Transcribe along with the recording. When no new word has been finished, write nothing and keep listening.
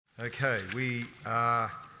Okay, we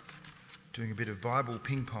are doing a bit of Bible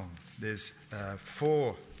ping pong. There's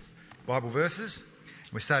 4 Bible verses.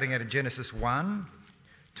 We're starting out in Genesis 1,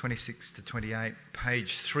 26 to 28,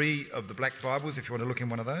 page 3 of the Black Bibles, if you want to look in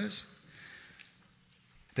one of those.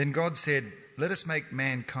 Then God said, "Let us make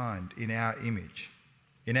mankind in our image,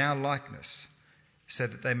 in our likeness, so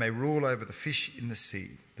that they may rule over the fish in the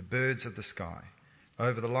sea, the birds of the sky,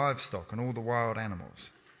 over the livestock and all the wild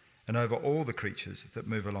animals, and over all the creatures that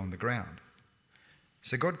move along the ground."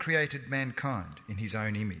 So God created mankind in his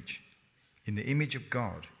own image. In the image of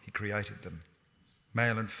God he created them.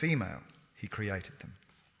 Male and female he created them.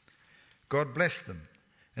 God blessed them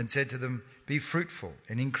and said to them, "Be fruitful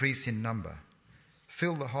and increase in number.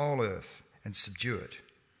 Fill the whole earth and subdue it.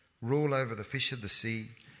 Rule over the fish of the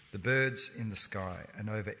sea, the birds in the sky, and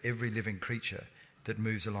over every living creature that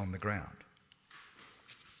moves along the ground."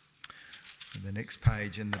 In the next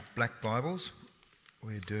page in the Black Bibles,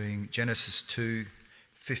 we're doing Genesis 2,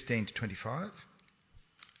 15 to 25.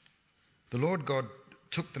 The Lord God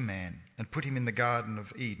took the man and put him in the Garden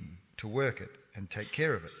of Eden to work it and take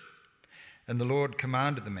care of it. And the Lord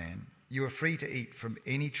commanded the man, "You are free to eat from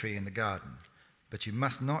any tree in the garden, but you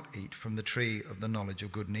must not eat from the tree of the knowledge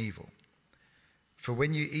of good and evil. For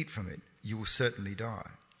when you eat from it, you will certainly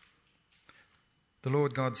die." The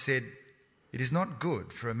Lord God said, "It is not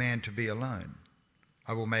good for a man to be alone.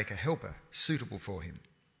 I will make a helper suitable for him."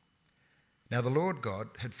 Now the Lord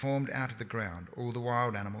God had formed out of the ground all the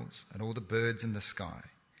wild animals and all the birds in the sky.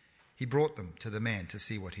 He brought them to the man to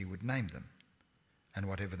see what he would name them. And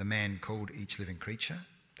whatever the man called each living creature,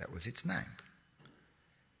 that was its name.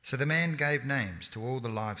 So the man gave names to all the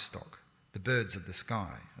livestock, the birds of the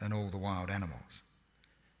sky, and all the wild animals.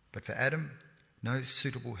 But for Adam, no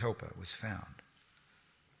suitable helper was found.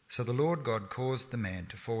 So the Lord God caused the man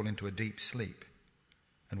to fall into a deep sleep.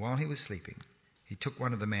 And while he was sleeping, he took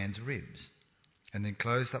one of the man's ribs and then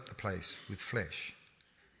closed up the place with flesh.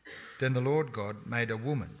 Then the Lord God made a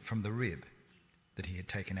woman from the rib that he had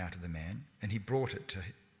taken out of the man, and he brought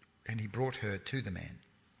her to the man.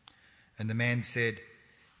 And the man said,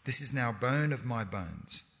 "This is now bone of my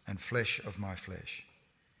bones and flesh of my flesh.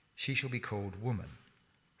 She shall be called woman,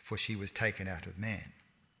 for she was taken out of man."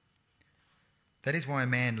 That is why a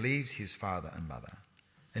man leaves his father and mother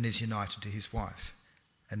and is united to his wife,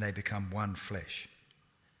 and they become one flesh.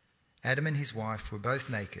 Adam and his wife were both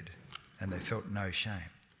naked, and they felt no shame.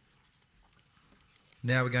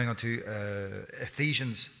 Now we're going on to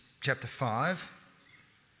Ephesians chapter 5.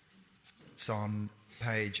 It's on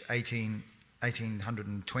page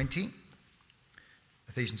 1820.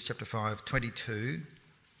 Ephesians chapter 5, 22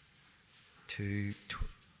 to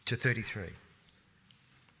 33.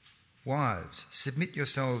 "Wives, submit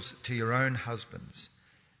yourselves to your own husbands,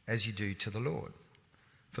 as you do to the Lord.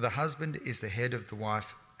 For the husband is the head of the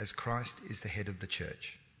wife, as Christ is the head of the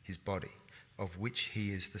church, his body, of which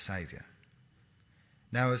he is the Saviour.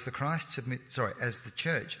 Now as the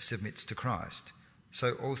church submits to Christ,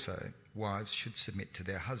 so also wives should submit to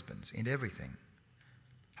their husbands in everything.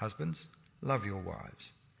 Husbands, love your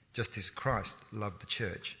wives, just as Christ loved the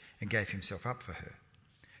church and gave himself up for her,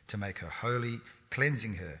 to make her holy,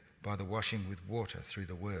 cleansing her by the washing with water through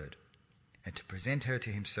the word, and to present her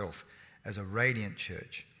to himself as a radiant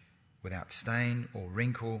church, without stain or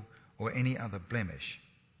wrinkle or any other blemish,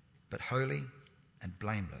 but holy and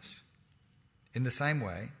blameless. In the same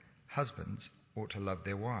way, husbands ought to love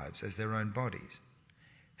their wives as their own bodies.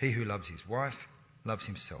 He who loves his wife loves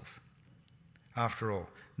himself. After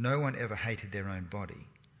all, no one ever hated their own body,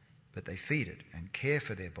 but they feed it and care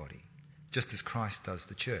for their body, just as Christ does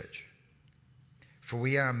the church. For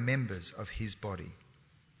we are members of his body.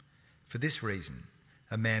 For this reason,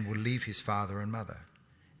 a man will leave his father and mother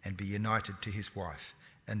and be united to his wife,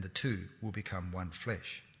 and the two will become one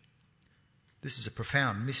flesh. This is a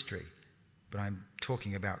profound mystery, but I'm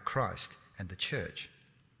talking about Christ and the church.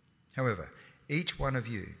 However, each one of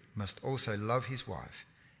you must also love his wife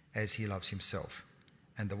as he loves himself,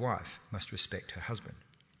 and the wife must respect her husband."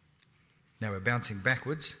 Now we're bouncing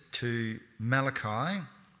backwards to Malachi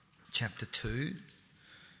chapter 2.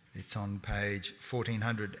 It's on page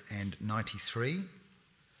 1493,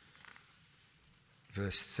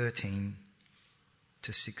 verse 13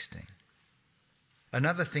 to 16.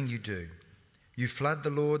 "Another thing you do, you flood the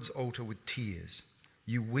Lord's altar with tears.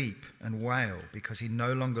 You weep and wail because he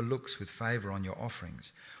no longer looks with favour on your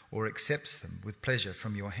offerings or accepts them with pleasure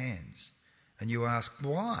from your hands. And you ask,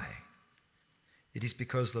 'Why?' It is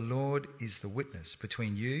because the Lord is the witness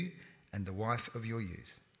between you and the wife of your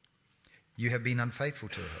youth. You have been unfaithful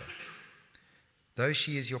to her, though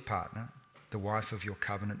she is your partner, the wife of your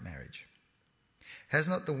covenant marriage. Has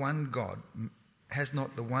not the one God has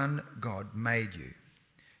not the one God made you?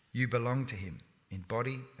 You belong to him in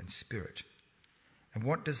body and spirit. And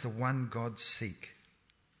what does the one God seek?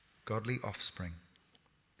 Godly offspring.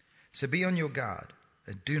 So be on your guard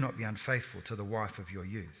and do not be unfaithful to the wife of your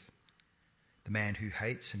youth. The man who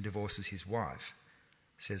hates and divorces his wife,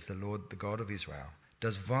 says the Lord, the God of Israel,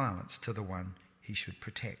 does violence to the one he should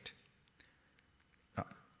protect.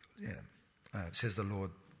 Says the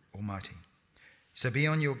Lord Almighty. So be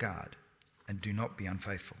on your guard and do not be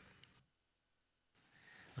unfaithful.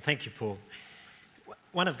 Well, thank you, Paul.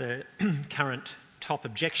 One of the current top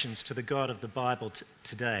objections to the God of the Bible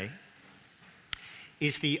today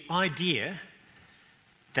is the idea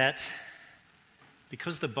that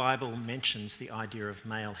because the Bible mentions the idea of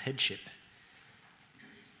male headship,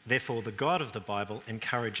 therefore the God of the Bible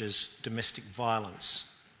encourages domestic violence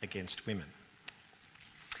against women.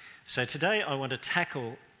 So today I want to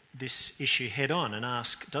tackle this issue head on and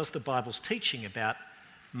ask, does the Bible's teaching about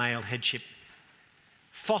male headship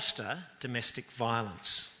foster domestic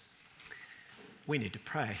violence? We need to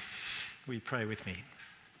pray. Will you pray with me?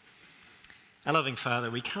 Our loving Father,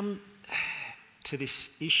 we come to this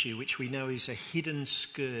issue which we know is a hidden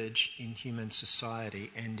scourge in human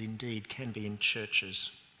society and indeed can be in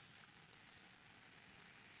churches.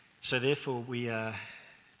 So therefore we are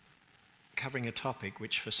covering a topic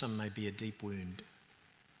which for some may be a deep wound.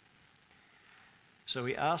 So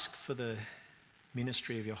we ask for the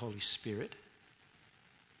ministry of your Holy Spirit,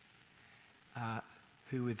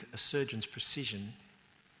 who with a surgeon's precision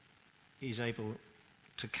is able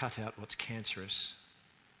to cut out what's cancerous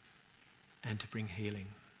and to bring healing.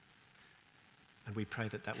 And we pray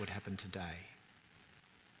that that would happen today.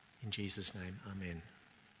 In Jesus' name, amen.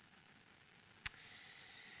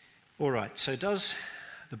 All right, so does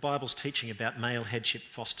the Bible's teaching about male headship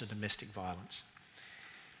foster domestic violence?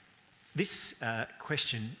 This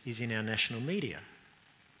question is in our national media.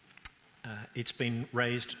 It's been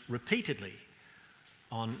raised repeatedly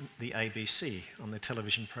on the ABC, on the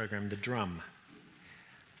television program The Drum.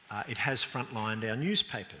 It has frontlined our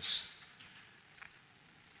newspapers.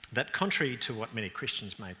 That contrary to what many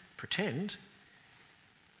Christians may pretend,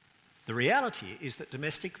 the reality is that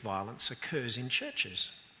domestic violence occurs in churches,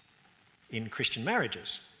 in Christian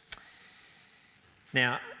marriages.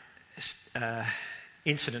 Now,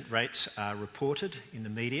 incident rates are reported in the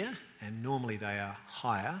media, and normally they are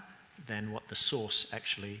higher than what the source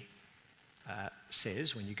actually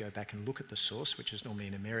says when you go back and look at the source, which is normally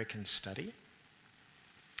an American study.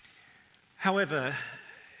 However,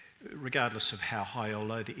 regardless of how high or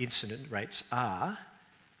low the incident rates are,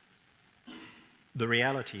 the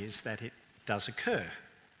reality is that it does occur,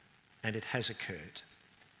 and it has occurred.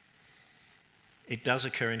 It does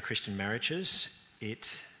occur in Christian marriages,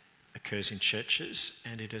 it occurs in churches,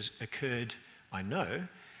 and it has occurred, I know,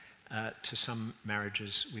 to some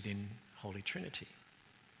marriages within Holy Trinity.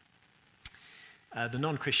 The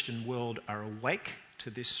non-Christian world are awake to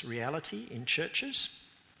this reality in churches,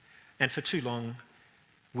 and for too long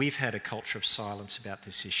we've had a culture of silence about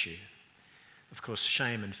this issue. Of course,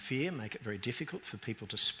 shame and fear make it very difficult for people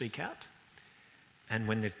to speak out, and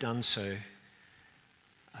when they've done so,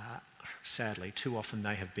 sadly, too often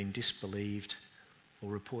they have been disbelieved or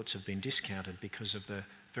reports have been discounted because of the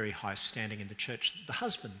very high standing in the church that the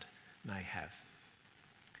husband may have.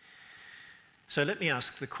 So let me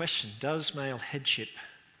ask the question, does male headship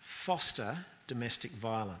foster domestic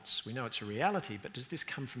violence? We know it's a reality, but does this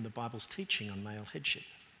come from the Bible's teaching on male headship?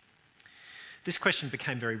 This question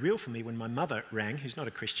became very real for me when my mother rang, who's not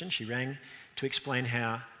a Christian. She rang to explain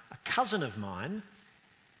how a cousin of mine,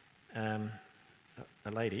 a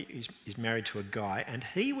lady, is married to a guy, and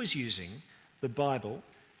he was using the Bible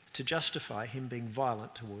to justify him being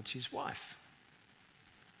violent towards his wife.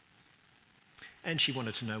 And she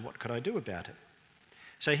wanted to know, what could I do about it?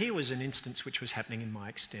 So here was an instance which was happening in my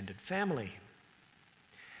extended family.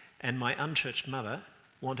 And my unchurched mother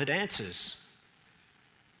wanted answers.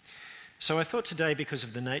 So I thought today, because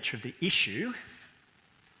of the nature of the issue,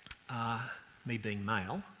 me being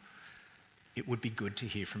male, it would be good to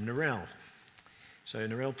hear from Narelle. So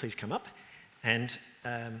Narelle, please come up. And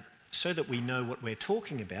so that we know what we're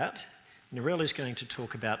talking about, Narelle is going to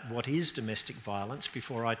talk about what is domestic violence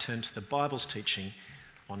before I turn to the Bible's teaching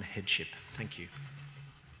on headship. Thank you.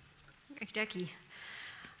 Okie dokie.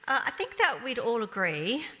 I think that we'd all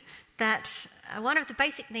agree that one of the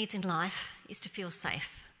basic needs in life is to feel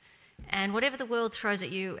safe. And whatever the world throws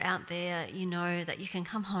at you out there, you know that you can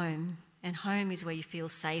come home, and home is where you feel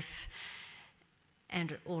safe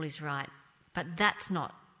and all is right. But that's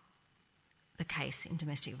not the case in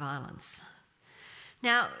domestic violence.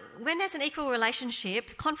 Now, when there's an equal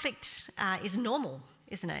relationship, conflict is normal.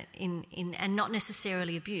 isn't it? And not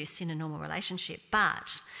necessarily abuse in a normal relationship.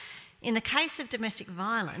 But in the case of domestic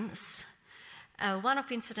violence, a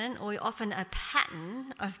one-off incident, or often a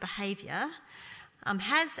pattern of behaviour,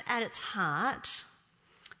 has at its heart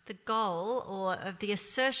the goal or of the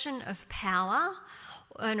assertion of power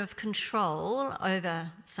and of control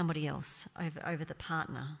over somebody else, over the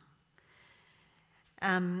partner.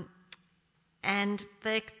 And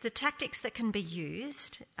the tactics that can be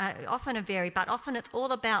used often vary, but often it's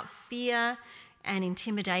all about fear and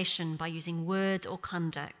intimidation by using words or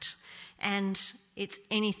conduct. And it's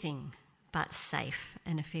anything but safe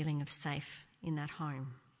and a feeling of safe in that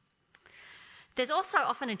home. There's also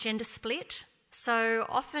often a gender split. So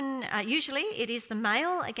often, usually it is the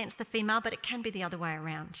male against the female, but it can be the other way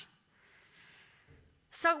around.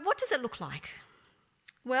 So what does it look like?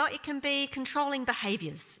 Well, it can be controlling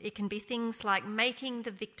behaviours. It can be things like making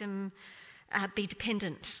the victim be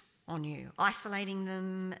dependent on you, isolating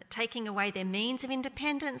them, taking away their means of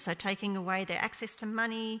independence, so taking away their access to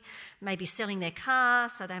money, maybe selling their car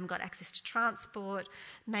so they haven't got access to transport,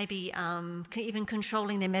 maybe even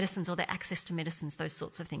controlling their medicines or their access to medicines, those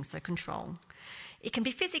sorts of things, so control. It can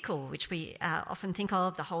be physical, which we often think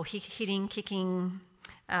of, the whole hitting, kicking,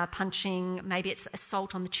 punching. Maybe it's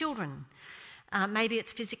assault on the children. Maybe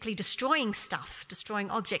it's physically destroying stuff, destroying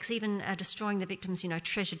objects, even destroying the victim's,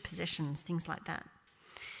 treasured possessions, things like that.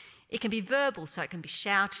 It can be verbal, so it can be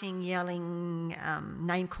shouting, yelling,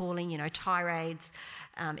 name-calling, tirades.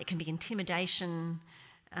 It can be intimidation,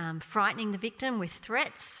 frightening the victim with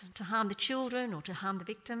threats to harm the children or to harm the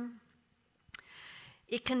victim.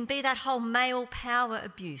 It can be that whole male power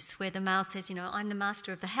abuse where the male says, I'm the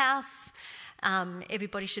master of the house,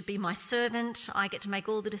 everybody should be my servant, I get to make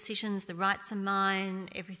all the decisions, the rights are mine,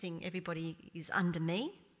 everybody is under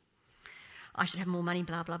me. I should have more money,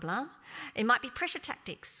 blah, blah, blah. It might be pressure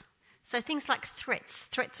tactics. So things like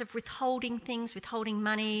threats of withholding things, withholding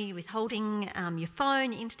money, withholding your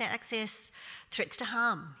phone, your internet access, threats to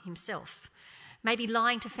harm himself. Maybe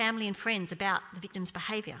lying to family and friends about the victim's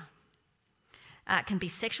behaviour. It can be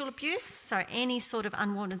sexual abuse, so any sort of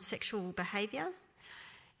unwanted sexual behaviour.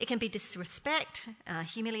 It can be disrespect,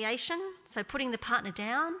 humiliation, so putting the partner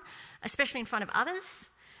down, especially in front of others,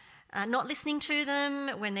 not listening to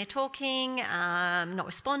them when they're talking, not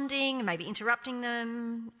responding, maybe interrupting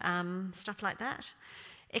them, stuff like that.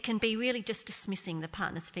 It can be really just dismissing the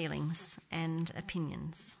partner's feelings and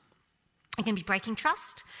opinions. It can be breaking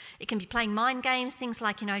trust. It can be playing mind games, things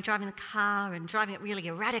like, driving the car and driving it really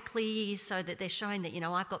erratically so that they're showing that,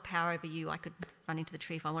 I've got power over you, I could run into the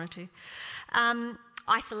tree if I wanted to.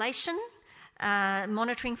 Isolation,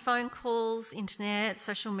 monitoring phone calls, internet,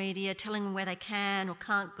 social media, telling them where they can or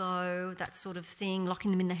can't go, that sort of thing,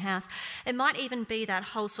 locking them in the house. It might even be that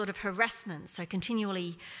whole sort of harassment, so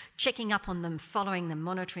continually checking up on them, following them,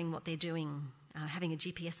 monitoring what they're doing, having a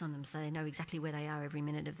GPS on them so they know exactly where they are every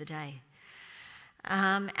minute of the day.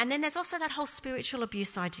 And then there's also that whole spiritual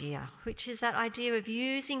abuse idea, which is that idea of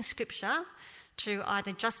using scripture to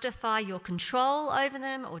either justify your control over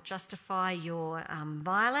them or justify your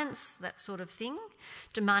violence, that sort of thing,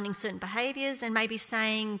 demanding certain behaviours and maybe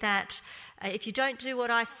saying that if you don't do what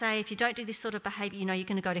I say, if you don't do this sort of behaviour, you're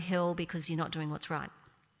going to go to hell because you're not doing what's right.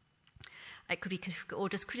 It could be, or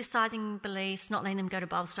just criticising beliefs, not letting them go to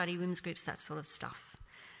Bible study, women's groups, that sort of stuff.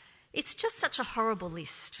 It's just such a horrible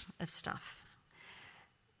list of stuff.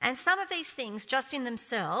 And some of these things, just in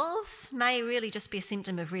themselves, may really just be a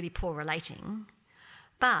symptom of really poor relating,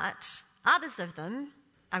 but others of them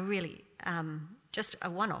are really just a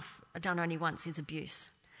one-off, done only once, is abuse.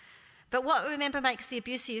 But what, remember, makes the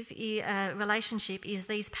abusive relationship is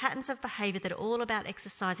these patterns of behaviour that are all about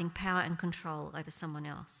exercising power and control over someone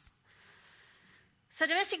else. So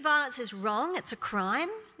domestic violence is wrong, it's a crime,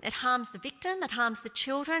 it harms the victim, it harms the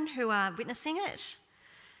children who are witnessing it.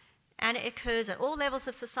 And it occurs at all levels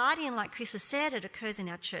of society, and like Chris has said, it occurs in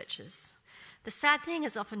our churches. The sad thing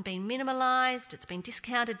has often been minimalised, it's been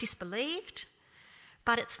discounted, disbelieved,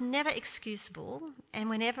 but it's never excusable, and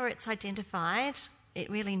whenever it's identified, it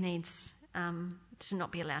really needs to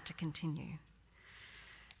not be allowed to continue.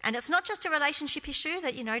 And it's not just a relationship issue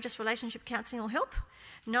that, just relationship counselling will help.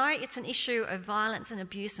 No, it's an issue of violence and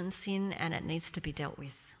abuse and sin, and it needs to be dealt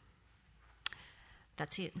with.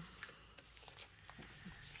 That's it.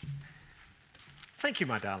 Thank you,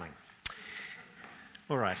 my darling.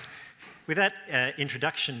 All right. With that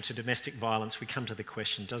introduction to domestic violence, we come to the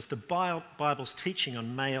question, does the Bible's teaching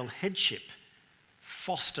on male headship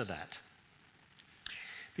foster that?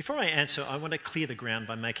 Before I answer, I want to clear the ground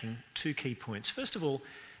by making two key points. First of all,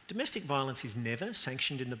 domestic violence is never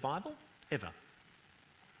sanctioned in the Bible, ever.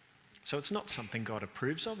 So it's not something God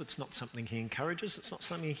approves of, it's not something he encourages, it's not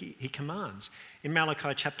something he commands. In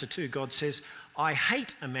Malachi chapter 2, God says, I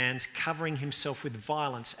hate a man's covering himself with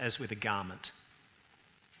violence as with a garment.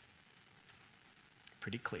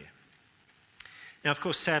 Pretty clear. Now, of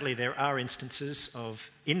course, sadly, there are instances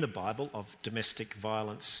in the Bible of domestic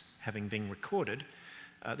violence having been recorded.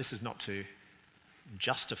 This is not to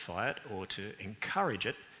justify it or to encourage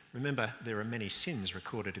it. Remember, there are many sins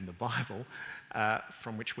recorded in the Bible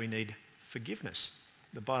from which we need forgiveness.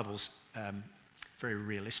 The Bible's very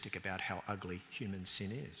realistic about how ugly human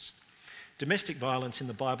sin is. Domestic violence in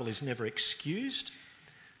the Bible is never excused.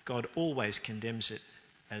 God always condemns it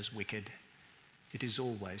as wicked. It is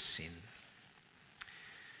always sin.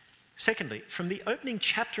 Secondly, from the opening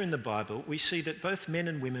chapter in the Bible, we see that both men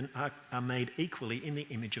and women are made equally in the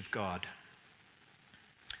image of God.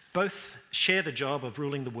 Both share the job of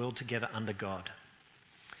ruling the world together under God.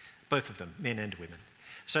 Both of them, men and women.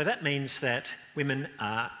 So that means that women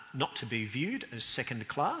are not to be viewed as second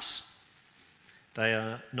class. They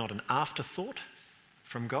are not an afterthought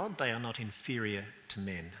from God. They are not inferior to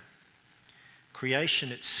men.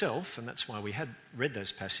 Creation itself, and that's why we had read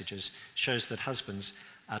those passages, shows that husbands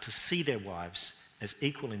are to see their wives as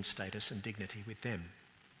equal in status and dignity with them.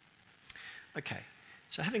 Okay,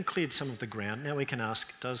 so having cleared some of the ground, now we can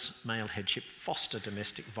ask, does male headship foster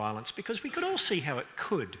domestic violence? Because we could all see how it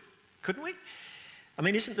could, couldn't we? I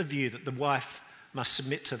mean, isn't the view that the wife must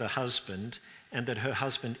submit to the husband and that her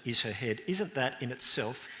husband is her head, isn't that in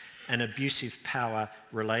itself an abusive power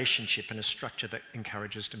relationship and a structure that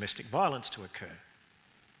encourages domestic violence to occur?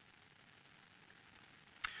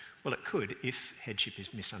 Well, it could if headship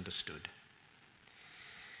is misunderstood.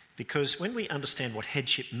 Because when we understand what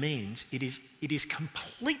headship means, it is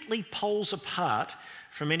completely poles apart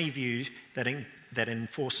from any view that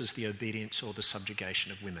enforces the obedience or the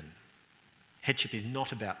subjugation of women. Headship is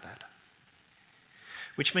not about that.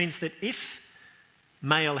 Which means that if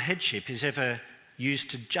male headship is ever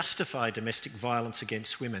used to justify domestic violence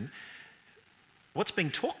against women, what's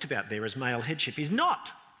being talked about there as male headship is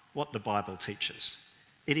not what the Bible teaches.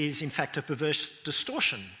 It is, in fact, a perverse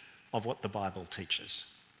distortion of what the Bible teaches.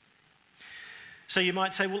 So you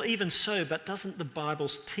might say, well, even so, but doesn't the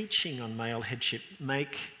Bible's teaching on male headship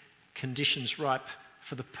make conditions ripe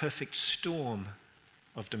for the perfect storm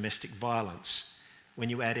of domestic violence when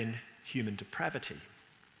you add in human depravity?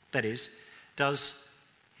 That is,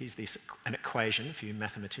 here's an equation for you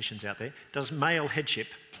mathematicians out there, does male headship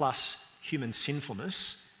plus human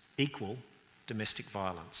sinfulness equal domestic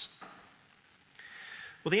violence?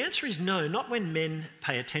 Well, the answer is no, not when men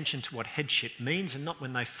pay attention to what headship means and not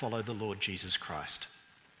when they follow the Lord Jesus Christ.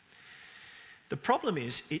 The problem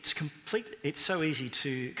is it's so easy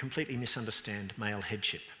to completely misunderstand male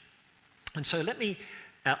headship. And so let me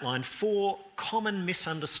outline 4 common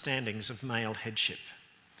misunderstandings of male headship.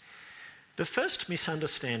 The first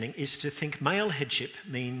misunderstanding is to think male headship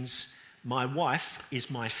means my wife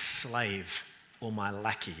is my slave or my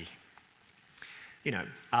lackey. You know,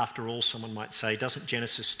 after all, someone might say, doesn't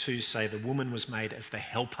Genesis 2 say the woman was made as the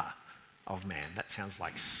helper of man? That sounds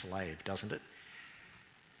like slave, doesn't it?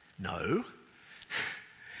 No.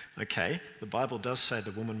 Okay, the Bible does say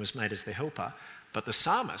the woman was made as the helper, but the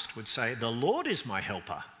psalmist would say, the Lord is my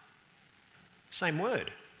helper. Same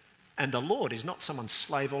word. And the Lord is not someone's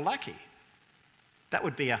slave or lackey. That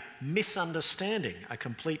would be a misunderstanding, a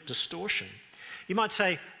complete distortion. You might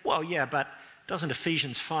say, well, yeah, but doesn't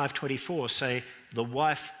Ephesians 5:24 say the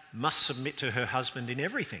wife must submit to her husband in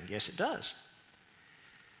everything? Yes, it does.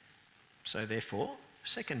 So therefore,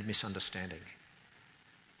 second misunderstanding.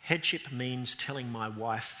 Headship means telling my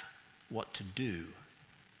wife what to do.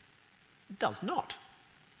 It does not.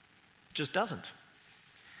 It just doesn't.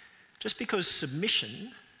 Just because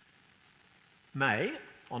submission may,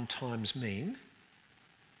 on times, mean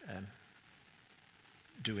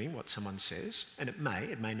doing what someone says, and it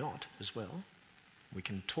may not as well. We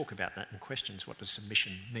can talk about that in questions. What does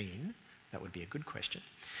submission mean? That would be a good question.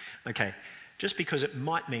 Okay, just because it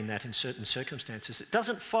might mean that in certain circumstances, it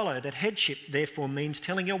doesn't follow that headship therefore means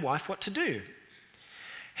telling your wife what to do.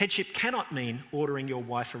 Headship cannot mean ordering your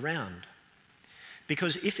wife around.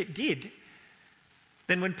 Because if it did,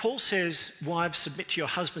 then when Paul says, wives, submit to your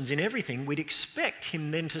husbands in everything, we'd expect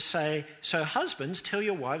him then to say, so husbands, tell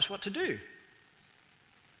your wives what to do.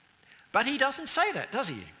 But he doesn't say that, does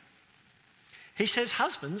he? He says,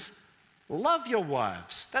 husbands, love your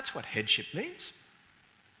wives. That's what headship means.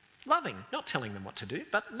 Loving, not telling them what to do,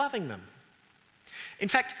 but loving them. In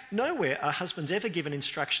fact, nowhere are husbands ever given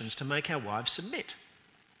instructions to make our wives submit.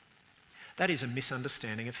 That is a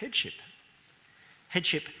misunderstanding of headship.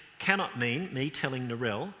 Headship cannot mean me telling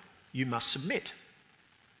Narelle, you must submit.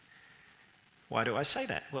 Why do I say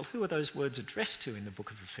that? Well, who are those words addressed to in the book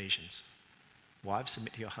of Ephesians? Wives,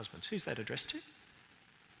 submit to your husbands. Who's that addressed to?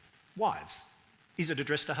 Wives. Is it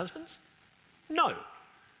addressed to husbands? No.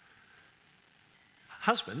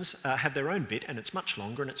 Husbands have their own bit, and it's much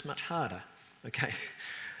longer and it's much harder. Okay.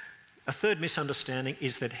 A third misunderstanding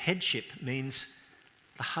is that headship means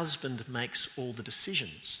the husband makes all the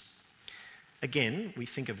decisions. Again, we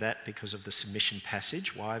think of that because of the submission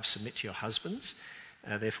passage. Wives, submit to your husbands.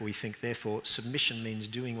 Therefore, we think, submission means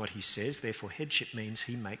doing what he says. Therefore, headship means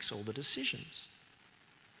he makes all the decisions.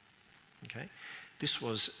 Okay? This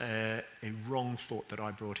was a wrong thought that I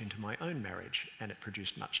brought into my own marriage, and it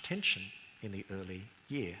produced much tension in the early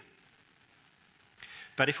year.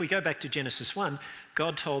 But if we go back to Genesis 1,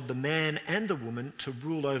 God told the man and the woman to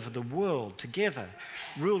rule over the world together.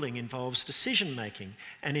 Ruling involves decision-making,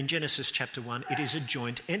 and in Genesis chapter 1, it is a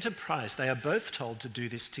joint enterprise. They are both told to do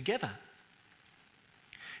this together.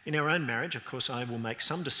 In our own marriage, of course, I will make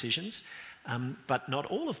some decisions, but not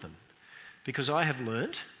all of them, because I have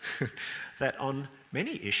learnt that on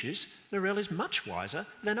many issues, Narelle is much wiser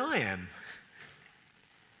than I am.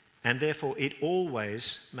 And therefore, it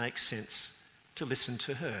always makes sense to listen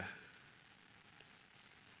to her.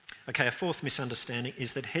 Okay, a fourth misunderstanding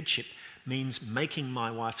is that headship means making my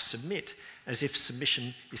wife submit, as if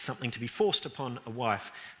submission is something to be forced upon a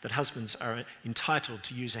wife, that husbands are entitled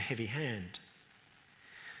to use a heavy hand.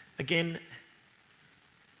 Again,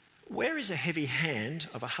 where is a heavy hand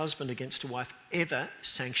of a husband against a wife ever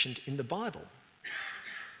sanctioned in the Bible?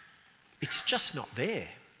 It's just not there.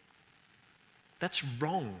 That's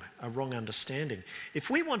wrong, a wrong understanding. If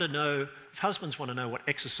husbands want to know what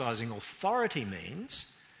exercising authority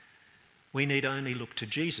means, we need only look to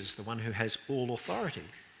Jesus, the one who has all authority.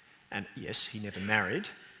 And yes, he never married,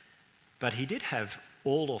 but he did have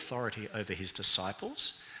all authority over his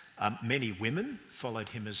disciples. Many women followed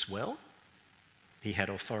him as well. He had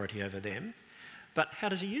authority over them. But how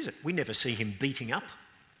does he use it? We never see him beating up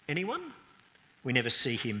anyone. We never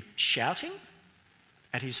see him shouting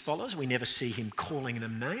at his followers. We never see him calling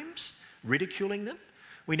them names, ridiculing them.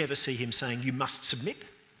 We never see him saying, "You must submit."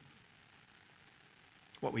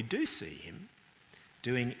 What we do see him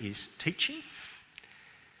doing is teaching,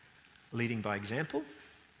 leading by example,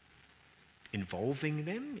 involving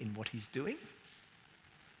them in what he's doing,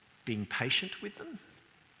 being patient with them,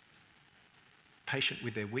 patient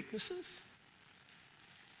with their weaknesses,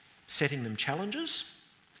 setting them challenges,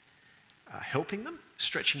 helping them,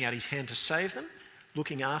 stretching out his hand to save them,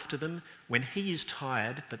 looking after them when he is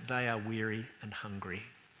tired but they are weary and hungry.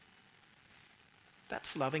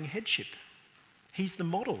 That's loving headship. He's the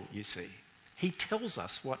model, you see. He tells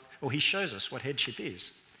us he shows us what headship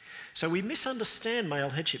is. So we misunderstand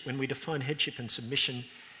male headship when we define headship and submission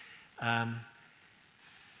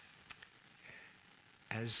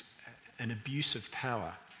as an abuse of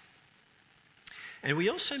power. And we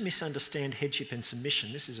also misunderstand headship and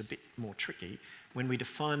submission, this is a bit more tricky, when we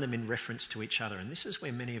define them in reference to each other. And this is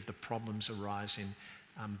where many of the problems arise in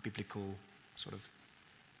biblical sort of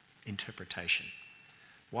interpretation.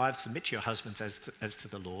 Wives, submit to your husbands as to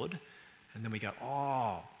the Lord. And then we go,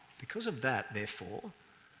 because of that, therefore,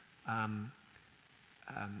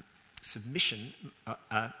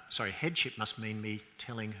 headship must mean me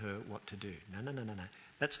telling her what to do. No.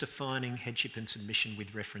 That's defining headship and submission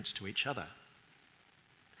with reference to each other.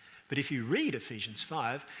 But if you read Ephesians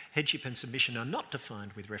 5, headship and submission are not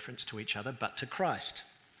defined with reference to each other, but to Christ.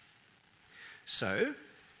 So,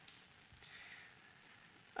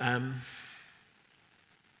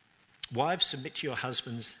 wives, submit to your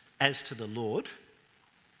husbands as to the Lord.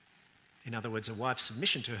 In other words, a wife's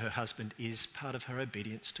submission to her husband is part of her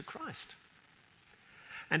obedience to Christ.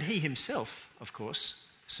 And he himself, of course,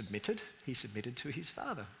 submitted. He submitted to his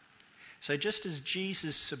Father. So just as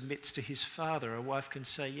Jesus submits to his Father, a wife can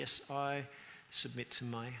say, yes, I submit to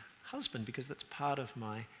my husband because that's part of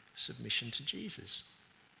my submission to Jesus.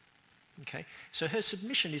 Okay? So her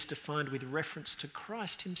submission is defined with reference to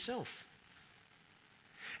Christ himself.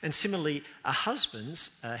 And similarly, a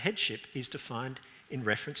husband's headship is defined in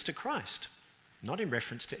reference to Christ, not in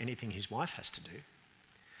reference to anything his wife has to do.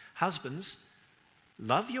 Husbands,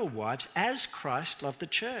 love your wives as Christ loved the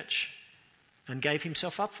church and gave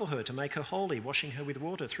himself up for her to make her holy, washing her with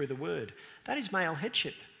water through the word. That is male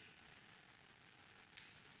headship.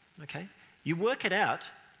 Okay? You work it out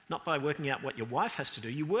not by working out what your wife has to do,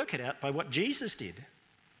 you work it out by what Jesus did.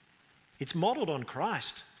 It's modelled on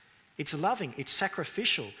Christ. It's loving, it's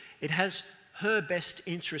sacrificial. It has her best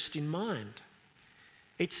interest in mind.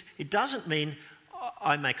 It doesn't mean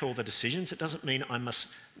I make all the decisions. It doesn't mean I must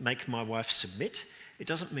make my wife submit. It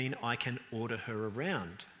doesn't mean I can order her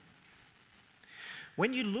around.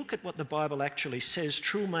 When you look at what the Bible actually says,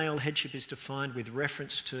 true male headship is defined with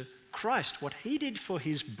reference to Christ, what he did for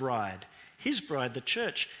his bride, the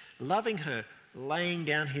church, loving her, laying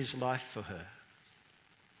down his life for her.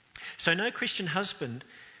 So no Christian husband,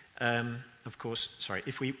 if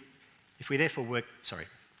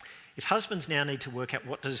husbands now need to work out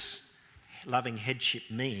what does loving headship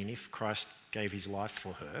mean if Christ gave his life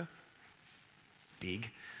for her,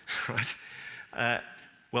 big, right?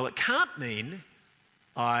 Well, it can't mean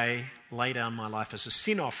I lay down my life as a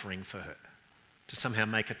sin offering for her to somehow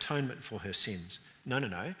make atonement for her sins. No.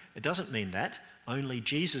 It doesn't mean that. Only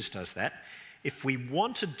Jesus does that. If we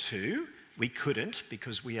wanted to, we couldn't,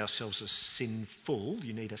 because we ourselves are sinful.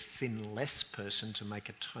 You need a sinless person to make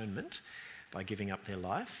atonement by giving up their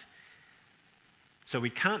life. So we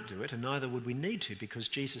can't do it, and neither would we need to, because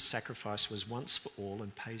Jesus' sacrifice was once for all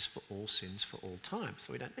and pays for all sins for all time.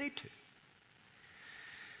 So we don't need to.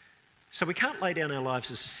 So we can't lay down our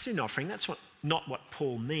lives as a sin offering. That's not what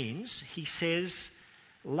Paul means. He says,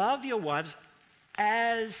 love your wives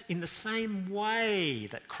as in the same way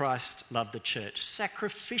that Christ loved the church,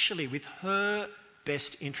 sacrificially with her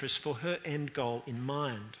best interest for her end goal in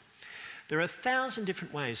mind. There are 1,000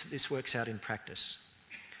 different ways that this works out in practice.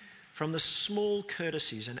 From the small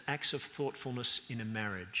courtesies and acts of thoughtfulness in a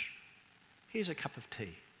marriage. Here's a cup of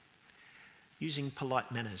tea. Using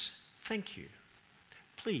polite manners. Thank you.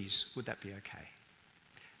 Please, would that be okay?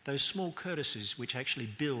 Those small courtesies which actually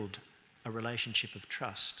build a relationship of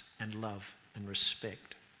trust and love and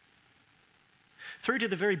respect. Through to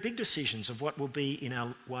the very big decisions of what will be in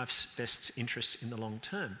our wife's best interests in the long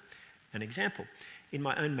term. An example, in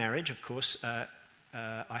my own marriage, of course, I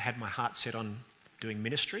had my heart set on doing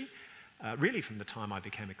ministry, really from the time I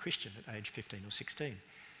became a Christian at age 15 or 16.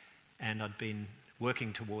 And I'd been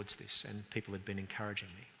working towards this, and people had been encouraging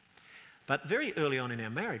me. But very early on in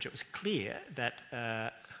our marriage, it was clear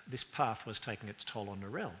that this path was taking its toll on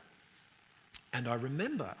Narelle. And I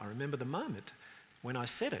remember the moment when I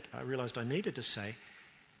said it. I realised I needed to say,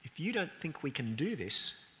 if you don't think we can do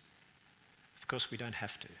this, of course we don't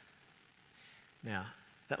have to. Now,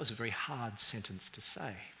 that was a very hard sentence to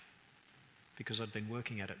say, because I'd been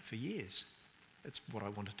working at it for years. It's what I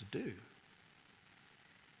wanted to do.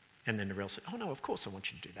 And then Narelle said, oh no, of course I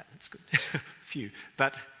want you to do that. That's good. Phew.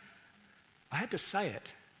 But I had to say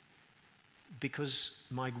it because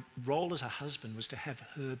my role as a husband was to have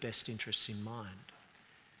her best interests in mind.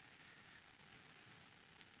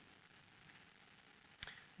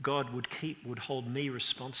 God would hold me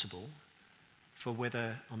responsible for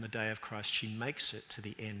whether on the day of Christ she makes it to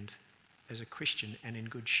the end as a Christian and in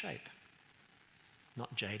good shape.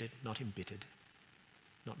 Not jaded, not embittered,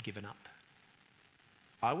 not given up.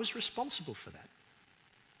 I was responsible for that.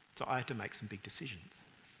 So I had to make some big decisions.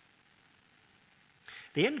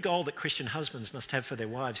 The end goal that Christian husbands must have for their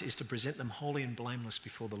wives is to present them holy and blameless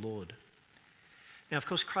before the Lord. Now, of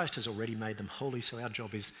course, Christ has already made them holy, so our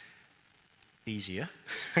job is easier.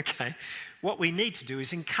 Okay. What we need to do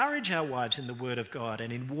is encourage our wives in the Word of God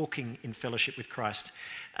and in walking in fellowship with Christ.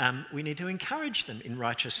 We need to encourage them in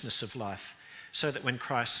righteousness of life so that when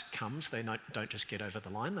Christ comes, they don't just get over the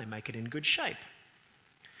line, they make it in good shape.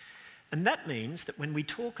 And that means that when we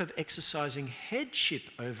talk of exercising headship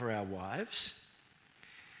over our wives,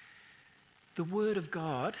 the Word of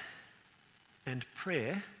God and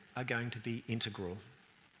prayer are going to be integral.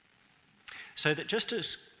 So that just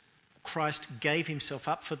as Christ gave himself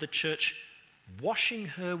up for the church, washing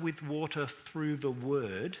her with water through the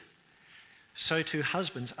Word, so too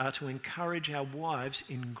husbands are to encourage our wives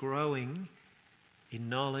in growing in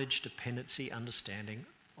knowledge, dependency, understanding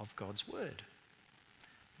of God's Word.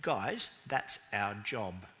 Guys, that's our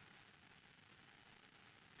job.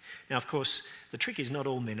 Now, of course, the trick is not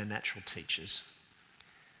all men are natural teachers.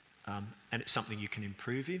 And it's something you can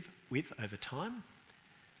improve with over time.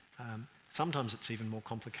 Sometimes it's even more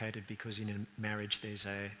complicated because in a marriage there's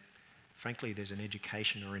an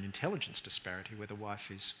education or an intelligence disparity where the wife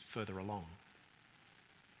is further along.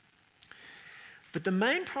 But the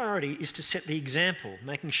main priority is to set the example,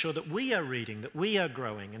 making sure that we are reading, that we are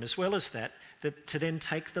growing, and as well as that to then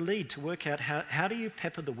take the lead, to work out how do you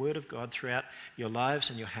pepper the Word of God throughout your lives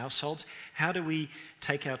and your households? How do we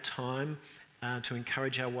take our time to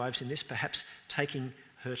encourage our wives in this? Perhaps taking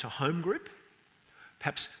her to home group,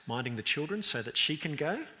 perhaps minding the children so that she can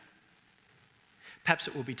go. Perhaps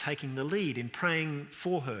it will be taking the lead in praying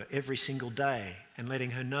for her every single day and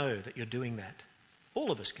letting her know that you're doing that.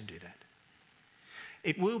 All of us can do that.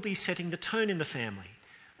 It will be setting the tone in the family,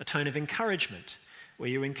 a tone of encouragement, where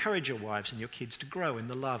you encourage your wives and your kids to grow in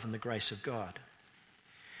the love and the grace of God.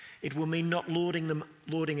 It will mean not lording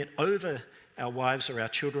it over our wives or our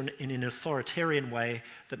children in an authoritarian way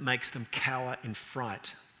that makes them cower in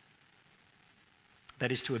fright.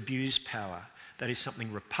 That is to abuse power. That is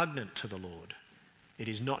something repugnant to the Lord. It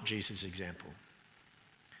is not Jesus' example.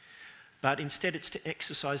 But instead it's to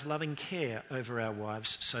exercise loving care over our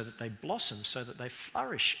wives so that they blossom, so that they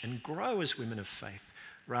flourish and grow as women of faith,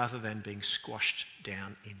 rather than being squashed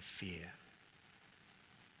down in fear.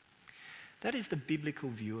 That is the biblical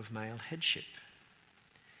view of male headship.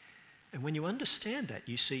 And when you understand that,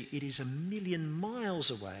 you see it is a million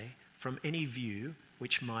miles away from any view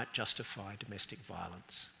which might justify domestic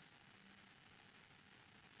violence.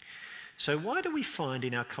 So why do we find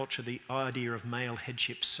in our culture the idea of male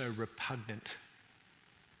headship so repugnant?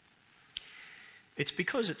 It's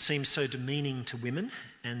because it seems so demeaning to women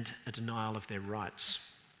and a denial of their rights.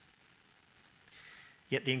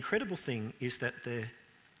 Yet the incredible thing is that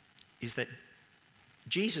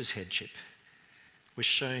Jesus' headship was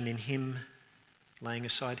shown in him laying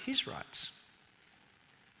aside his rights,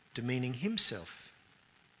 demeaning himself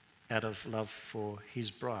out of love for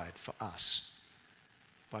his bride, for us,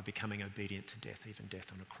 by becoming obedient to death, even death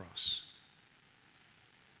on a cross.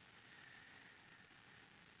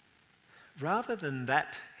 Rather than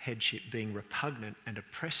that headship being repugnant and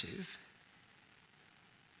oppressive,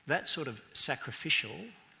 that sort of sacrificial,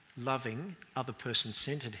 loving, other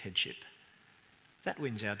person-centred headship, that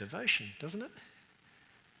wins our devotion, doesn't it?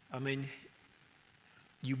 I mean,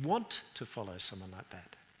 you want to follow someone like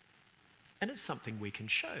that. And it's something we can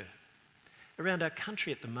show. Around our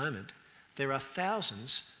country at the moment, there are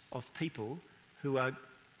thousands of people who are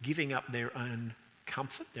giving up their own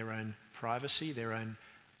comfort, their own privacy, their own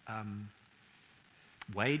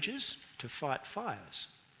wages to fight fires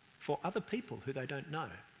for other people who they don't know.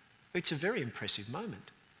 It's a very impressive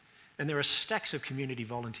moment. And there are stacks of community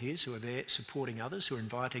volunteers who are there supporting others, who are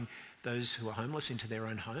inviting those who are homeless into their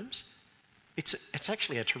own homes. It's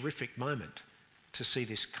actually a terrific moment to see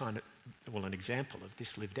this kind of, well, an example of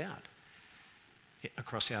this lived out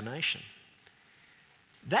across our nation.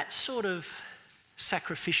 That sort of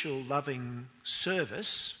sacrificial, loving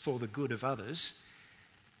service for the good of others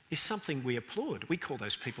is something we applaud. We call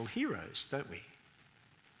those people heroes, don't we?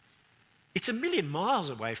 It's a million miles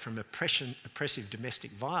away from oppressive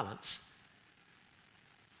domestic violence.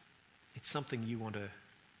 It's something you want to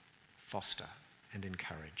foster and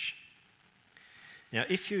encourage. Now,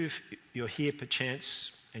 if you're here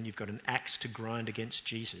perchance and you've got an axe to grind against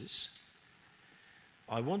Jesus,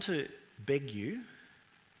 I want to beg you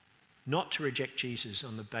not to reject Jesus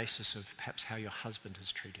on the basis of perhaps how your husband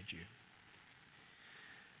has treated you.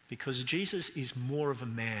 Because Jesus is more of a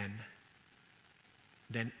man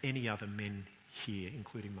than any other men here,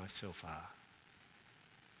 including myself, are.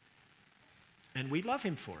 And we love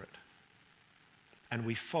him for it. And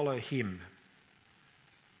we follow him.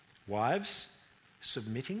 Wives,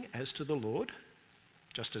 submitting as to the Lord,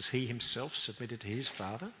 just as he himself submitted to his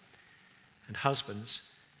Father. And husbands,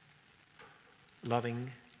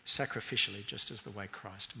 loving sacrificially, just as the way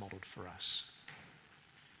Christ modelled for us.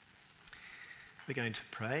 We're going to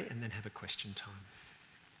pray and then have a question time.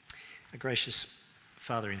 Our gracious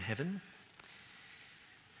Father in heaven,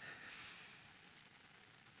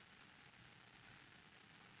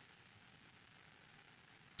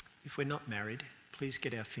 if we're not married, please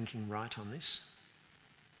get our thinking right on this.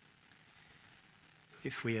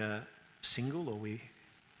 If we are single or we're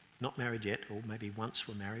not married yet, or maybe once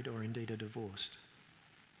were married or indeed are divorced,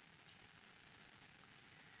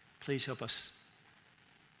 please help us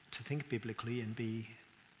to think biblically and be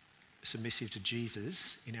submissive to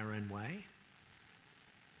Jesus in our own way.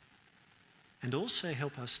 And also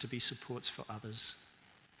help us to be supports for others.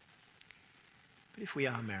 But if we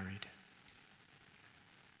are married,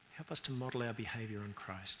 help us to model our behaviour on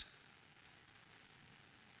Christ.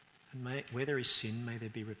 And where there is sin, may there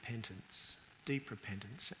be repentance, deep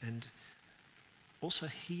repentance, and also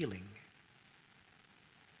healing,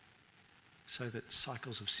 so that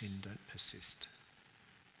cycles of sin don't persist.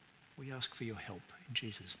 We ask for your help in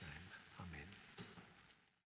Jesus' name.